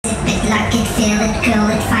fill it, curl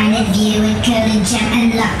it, find it, view it, curl it, jump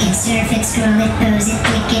and lock it, surf it, scroll it, pose it,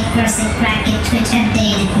 click it, cross it, crack it, twitch,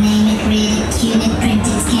 update it, name it, read it, tune it, print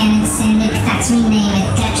it, scan it, send it, fax, rename it,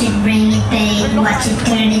 touch it, bring it, pay it, watch it,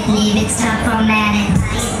 turn it, leave it, stop, format it.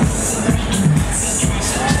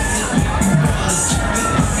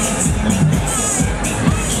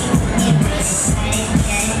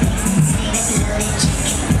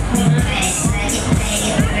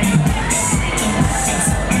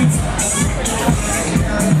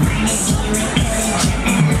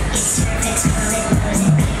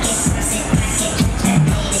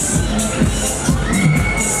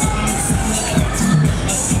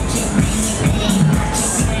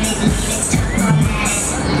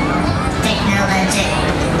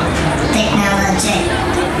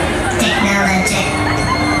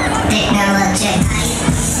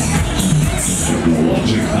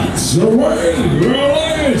 So way,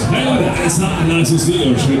 alright! Ja, der ist ein nice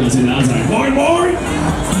Video. Schön, dass ihr da seid. Moin, moin!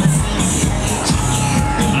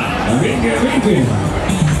 Ah, winke, winke!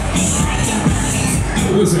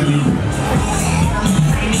 Wo ist er lieb?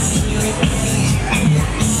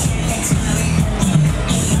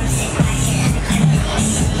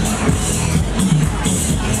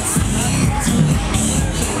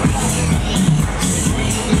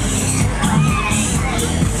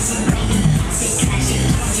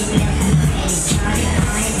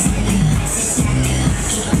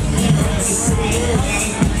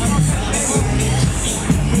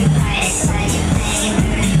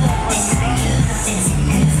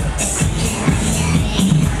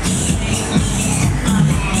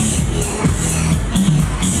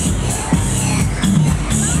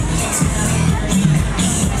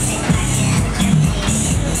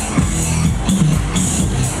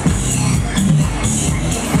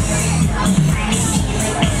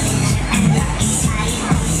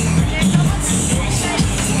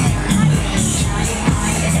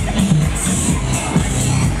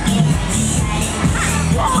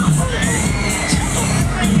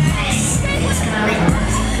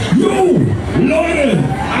 Leute,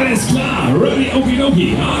 alles klar, ready,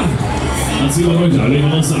 okidoki, ha? Dann ziehen wir runter, legen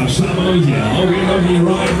wir uns ab, schlafen wir hier, okidoki,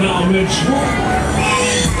 right now mit Schwung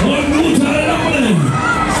und guter Laune.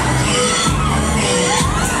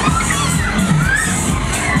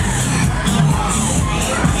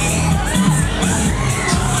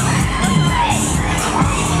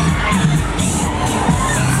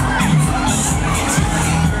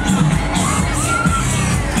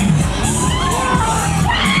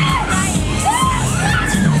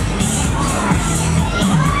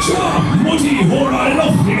 Mutti, hol mal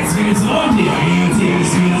Luft, jetzt geht's rund hier. Jetzt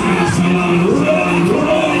geht's wieder.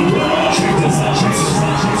 Check das out, check das out, check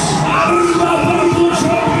das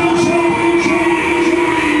out.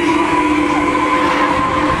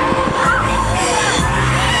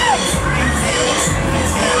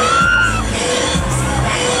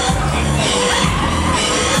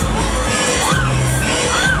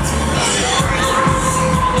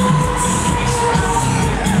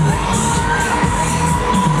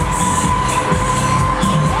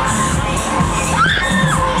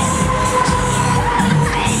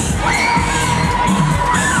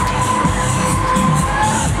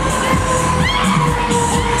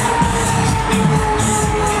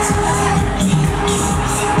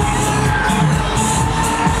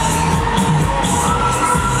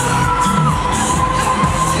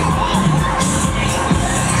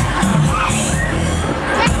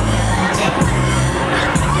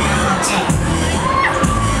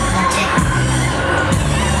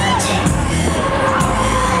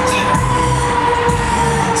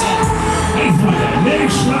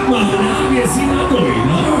 Wir ziehen da durch,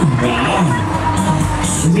 ne? Ja.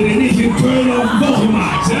 Wir sind nicht in Köln auf dem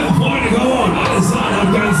Wochenmarkt, ja? Freunde, come on, alles an, das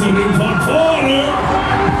ganze Ding von vorne.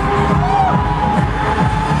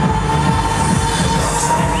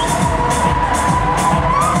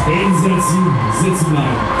 Hinsetzen, sitzen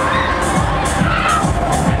bleiben.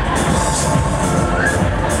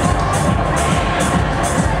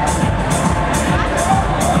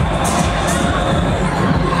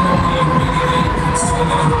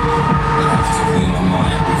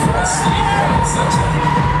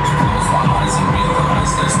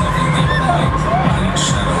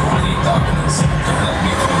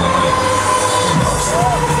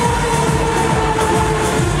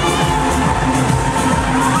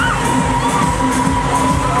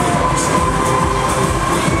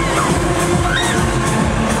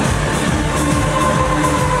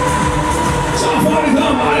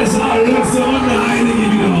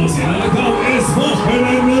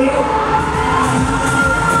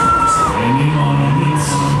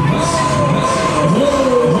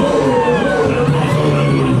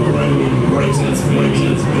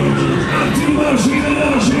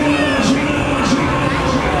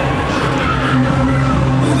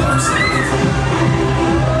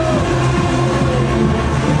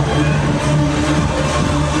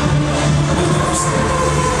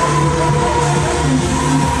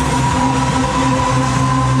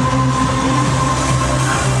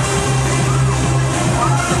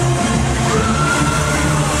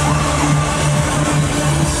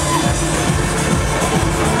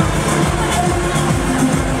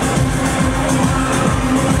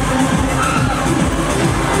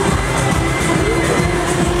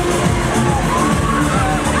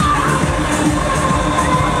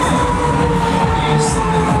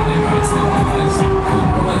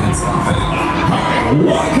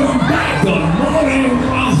 Welcome back, good morning.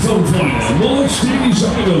 Achtung, Freunde, morgen steht die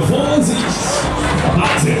Scheibe vor sich.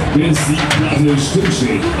 Warte, bis die Platte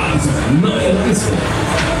stillsteht. Also, neue Leistung.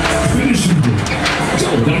 Bitteschön. So,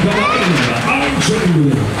 dann kann man